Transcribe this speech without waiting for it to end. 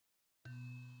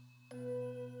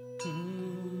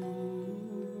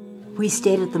We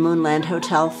stayed at the Moonland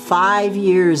Hotel 5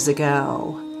 years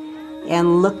ago.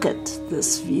 And look at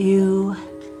this view.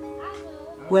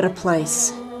 What a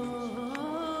place.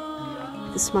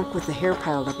 This monk with the hair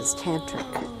piled up is tantric.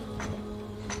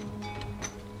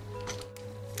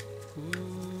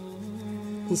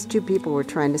 These two people were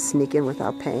trying to sneak in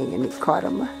without paying, and he caught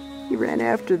them. He ran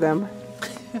after them.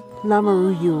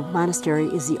 Lamaruyu Monastery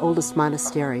is the oldest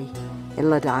monastery in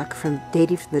Ladakh,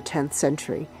 dating from the 10th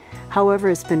century. However,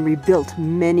 it's been rebuilt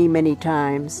many, many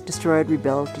times. Destroyed,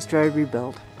 rebuilt, destroyed,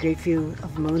 rebuilt. Great view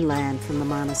of Moonland from the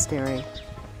monastery.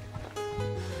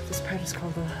 This part is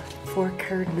called the Four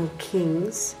Cardinal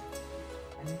Kings.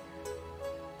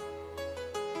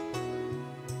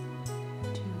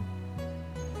 2,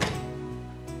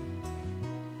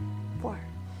 4.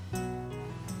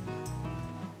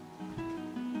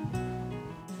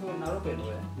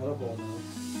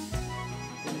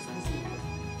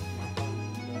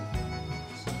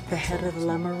 The head of the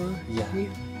Lamaruyu? Yeah.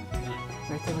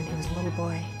 Right there when he was a little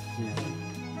boy. Yeah.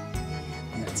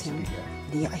 That's him.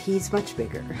 Yeah, he's much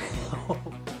bigger.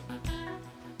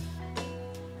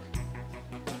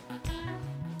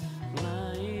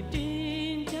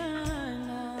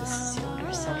 This is the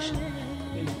older section.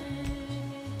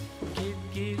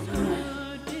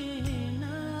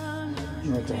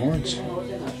 Like the horns.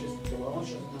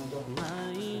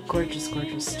 Gorgeous,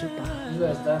 gorgeous stupa.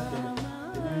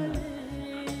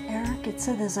 Eric, it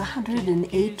said there's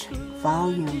 108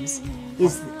 volumes.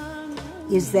 Is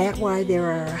that why there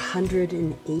are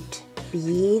 108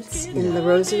 beads in the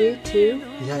rosary too?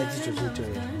 Yeah, it is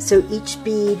rosary. So each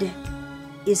bead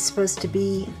is supposed to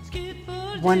be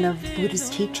one of Buddha's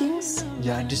teachings?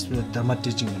 Yeah, it is the Dharma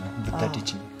teaching, Buddha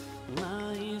teaching.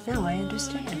 Now I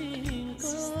understand.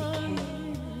 This is the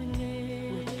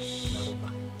cave which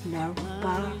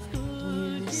Naropa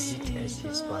used As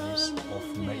his palace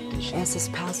of meditation. as his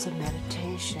palace of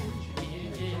meditation.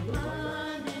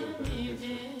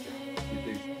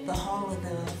 The Hall of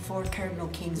the Four Cardinal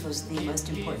Kings was the most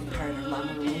important part of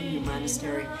Lamaruyu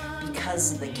Monastery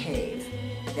because of the cave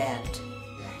that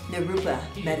Naropa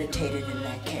meditated in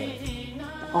that cave.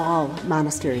 All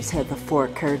monasteries have the Four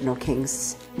Cardinal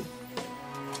Kings.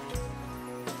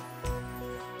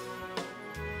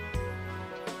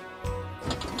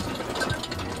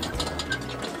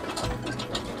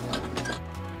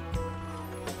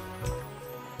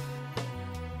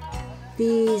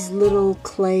 These little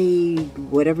clay,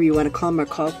 whatever you want to call them, are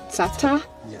called sata?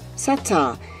 Yeah.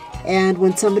 Sata. And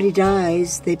when somebody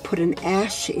dies, they put an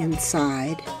ash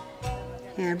inside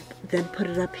and then put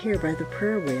it up here by the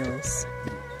prayer wheels.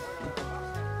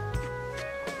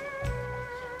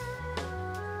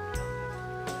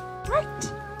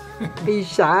 What? Are you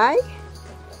shy?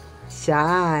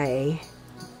 Shy.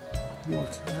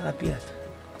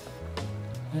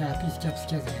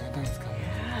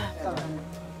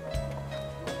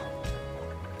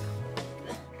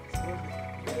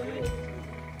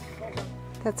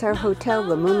 That's our hotel,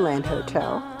 the Moonland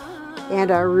Hotel. And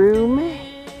our room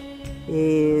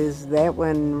is that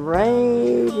one right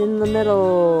in the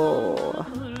middle.